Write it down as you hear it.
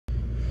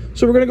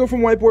So we're going to go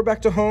from whiteboard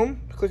back to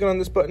home, clicking on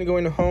this button and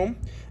going to home.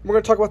 And we're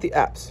going to talk about the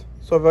apps.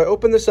 So if I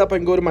open this up, I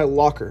can go to my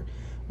locker.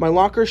 My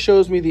locker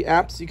shows me the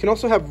apps. You can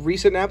also have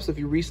recent apps if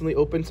you recently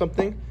opened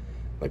something,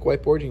 like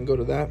whiteboard, you can go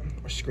to that,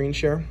 or screen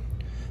share.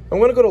 I'm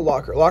going to go to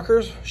locker.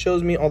 Locker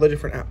shows me all the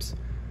different apps.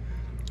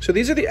 So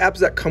these are the apps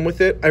that come with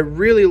it. I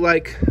really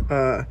like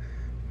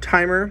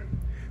Timer.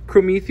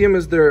 Promethean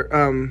is their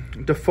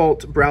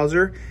default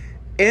browser.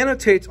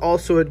 Annotate's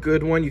also a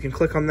good one. You can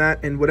click on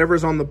that, and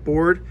whatever's on the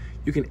board,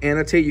 you can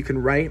annotate, you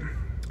can write.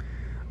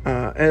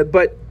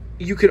 But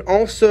you can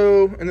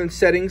also, and then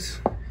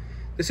settings,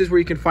 this is where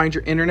you can find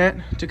your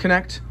internet to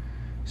connect.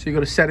 So you go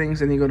to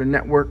settings and you go to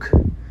network,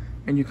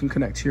 and you can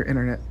connect to your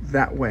internet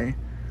that way.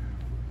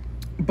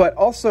 But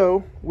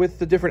also with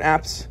the different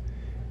apps,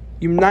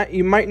 you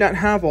might not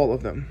have all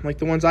of them. Like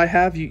the ones I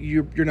have,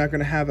 you're not going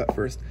to have at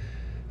first.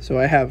 So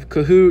I have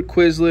Kahoot,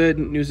 Quizlet,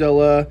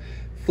 Newsela,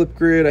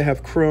 Flipgrid, I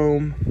have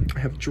Chrome, I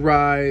have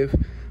Drive,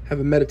 I have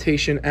a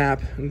meditation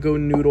app,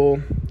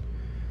 GoNoodle,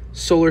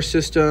 Solar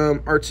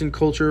System, Arts and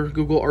Culture,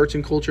 Google Arts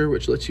and Culture,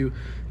 which lets you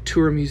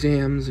tour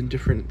museums and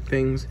different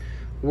things,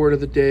 Word of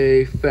the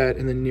Day, FET,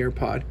 and then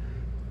Nearpod.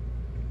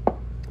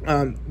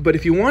 But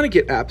if you want to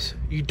get apps,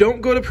 you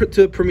don't go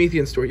to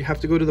Promethean Store. You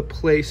have to go to the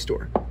Play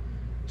Store.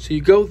 So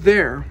you go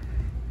there,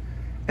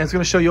 and it's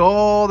going to show you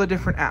all the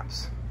different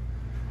apps.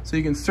 So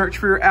you can search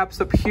for your apps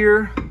up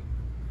here.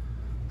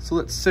 So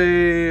let's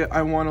say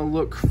I want to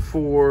look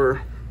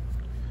for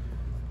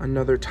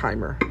another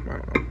timer. I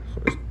don't know.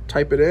 So just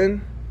type it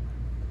in.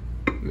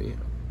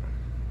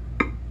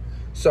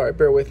 Sorry,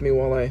 bear with me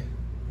while I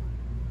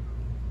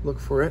look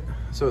for it.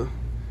 So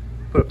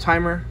put up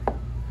timer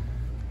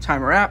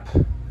app.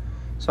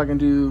 So I can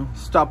do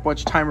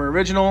stopwatch timer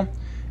original,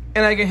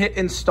 and I can hit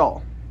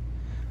install.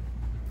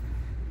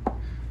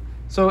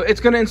 So it's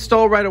going to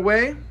install right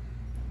away.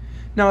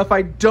 Now, if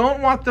I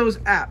don't want those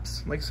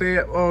apps, like say,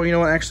 oh, you know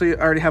what, actually,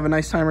 I already have a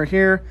nice timer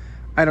here.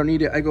 I don't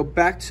need it. I go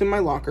back to my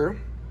locker,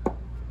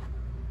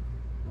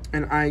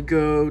 and I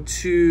go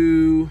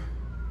to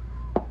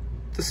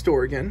the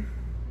store again.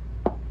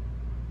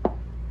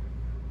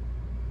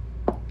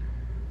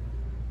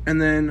 And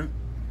then,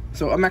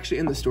 so I'm actually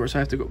in the store, so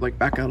I have to go like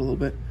back out a little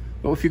bit.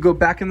 But if you go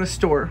back in the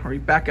store, or you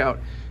back out,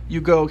 you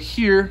go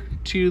here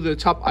to the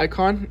top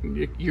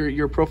icon,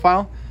 your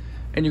profile,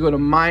 and you go to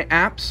My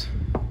Apps.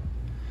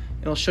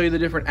 It'll show you the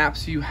different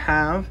apps you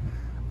have,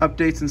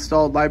 updates,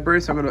 installed,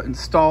 libraries. So I'm going to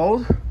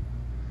installed,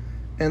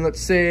 and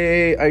let's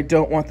say I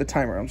don't want the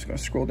timer. I'm just going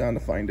to scroll down to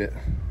find it.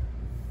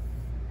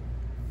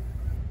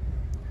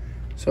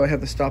 So I have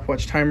the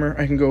stopwatch timer.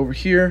 I can go over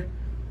here,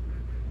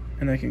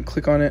 and I can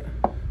click on it,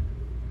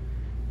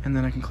 and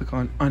then I can click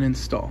on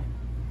uninstall.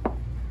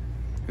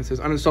 It says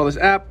uninstall this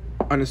app,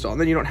 uninstall, and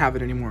then you don't have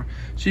it anymore.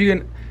 So you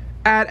can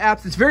add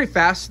apps. It's very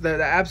fast. The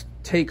apps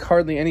take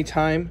hardly any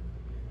time.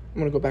 I'm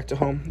going to go back to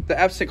home. The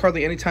apps take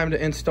hardly any time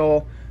to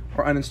install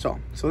or uninstall.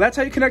 So that's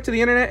how you connect to the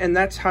internet, and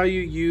that's how you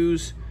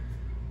use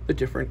the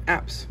different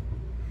apps.